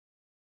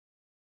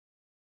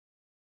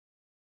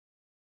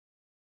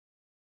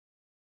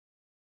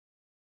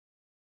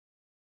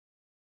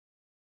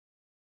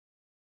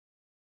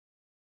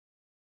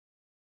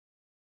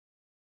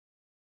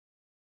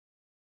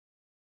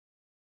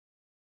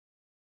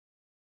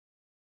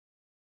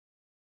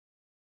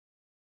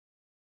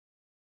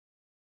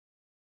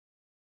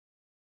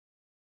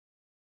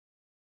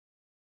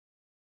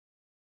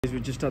We're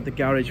just at the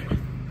garage,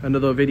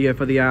 another video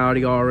for the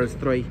Audi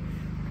rs3,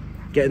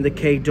 getting the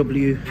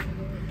KW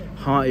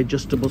height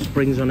adjustable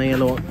springs on here.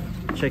 Look,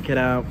 check it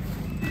out,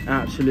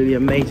 absolutely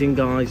amazing,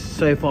 guys.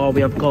 So far we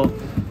have got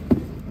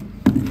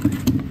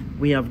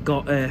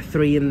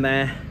 3 in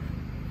there.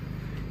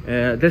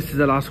 This is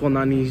the last one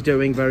that he's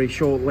doing very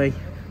shortly,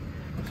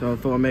 so I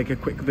thought I'd make a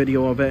quick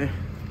video of it.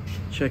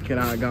 Check it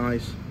out,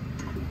 guys.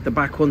 The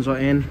back ones are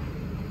in.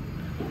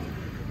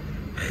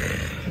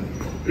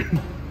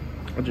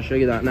 I'll just show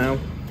you that now.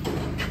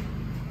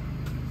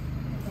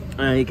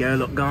 There you go,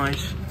 look,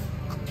 guys.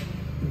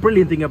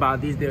 Brilliant thing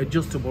about these, they're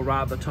adjustable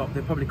right at the top.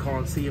 They probably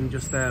can't see them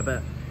just there,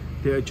 but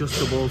they're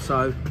adjustable.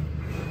 So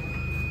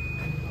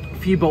a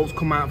few bolts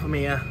come out from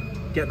here,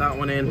 get that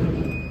one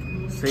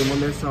in. Same on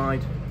this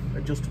side,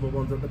 adjustable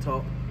ones at the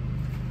top.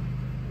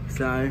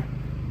 So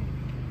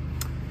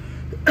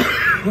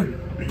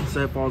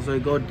so far so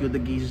good. The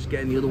geezer's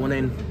getting the other one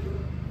in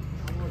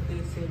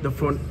the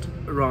front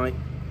right.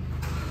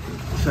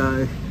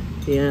 So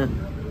yeah,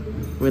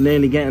 we're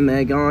nearly getting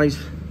there, guys.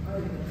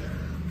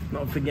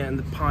 Not forgetting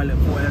the pilot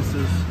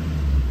voices.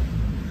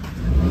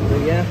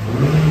 But yeah,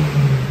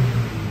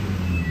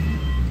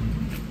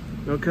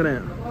 look at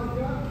it.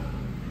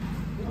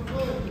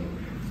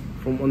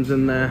 Front one's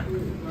in there.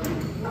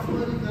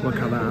 Look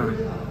at that.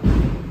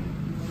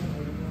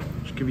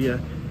 Just give you a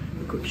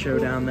quick show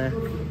down there.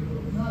 Look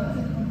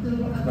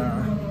at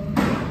that.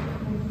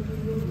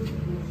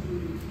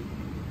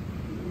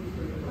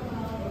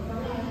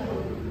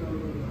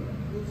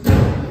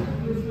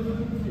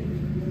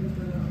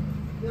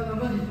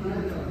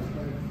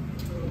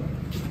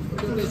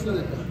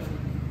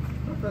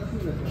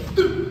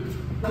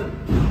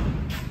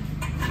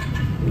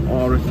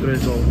 rs3.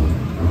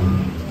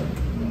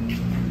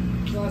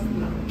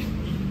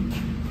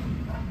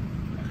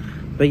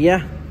 But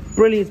yeah,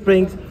 brilliant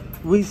springs.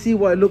 We see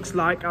what it looks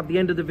like at the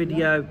end of the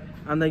video,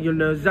 and then you'll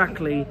know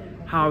exactly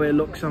how it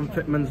looks and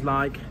fitment's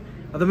like.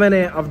 At the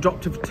minute I've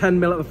dropped to 10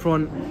 mil at the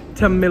front,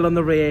 10 mil on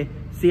the rear.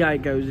 See how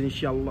it goes,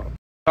 inshallah.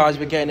 Guys,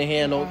 we're getting it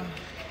here, look.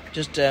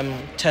 Just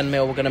 10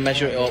 mil, we're gonna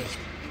measure it up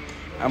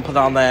and put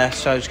that on there,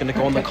 so it's gonna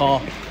go on the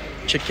car.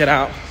 Check it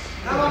out.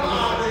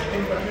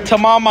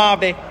 Tamam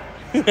abi.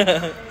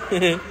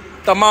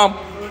 Tamam.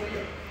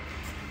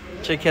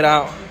 Check it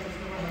out.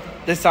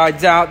 This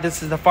side's out.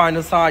 This is the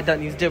final side that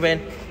he's doing.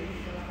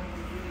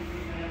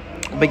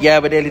 But yeah,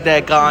 we're nearly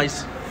there,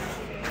 guys.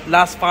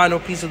 Last final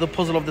piece of the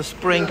puzzle of the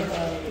spring.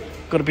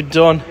 Gotta be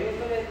done.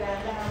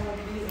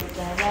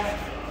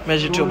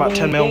 Measure to about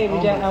 10 mil.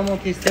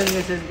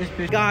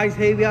 Guys,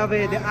 here we have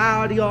it, the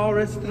Audi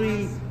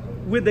rs3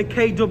 with the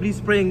KW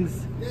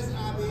springs.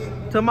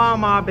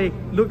 Tamam abi,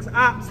 looks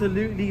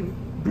absolutely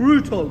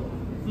brutal.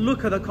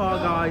 Look at the car,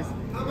 guys.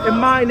 It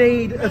might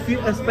need a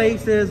few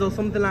spaces or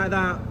something like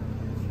that,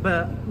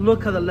 but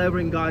look at the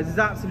levering, guys. It's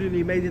absolutely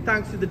amazing.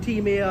 Thanks to the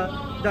team here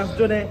that's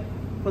done it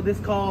for this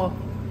car.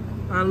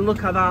 And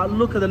look at that,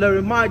 look at the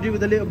levering. Might do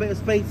with a little bit of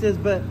spaces,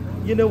 but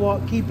you know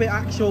what, keep it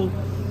actual.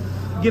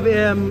 Give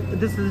it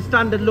this is a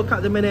standard look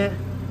at the minute,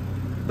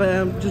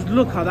 but just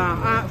look at that,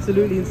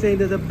 absolutely insane.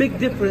 There's a big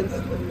difference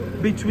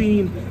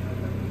between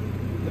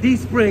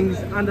these springs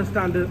and the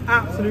standard,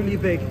 absolutely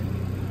big.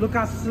 Look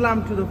how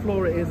slammed to the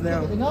floor it is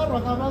now.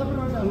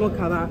 Look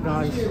at that,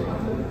 guys,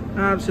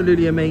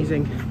 absolutely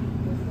amazing.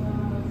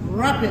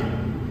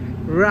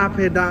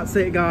 Rapid, that's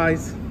it,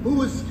 guys.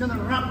 Who is gonna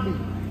rap me?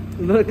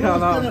 Look at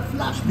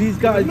that. These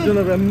guys done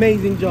an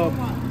amazing job.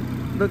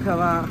 Look at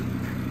that,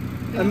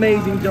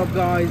 amazing job,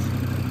 guys.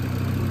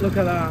 Look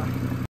at that.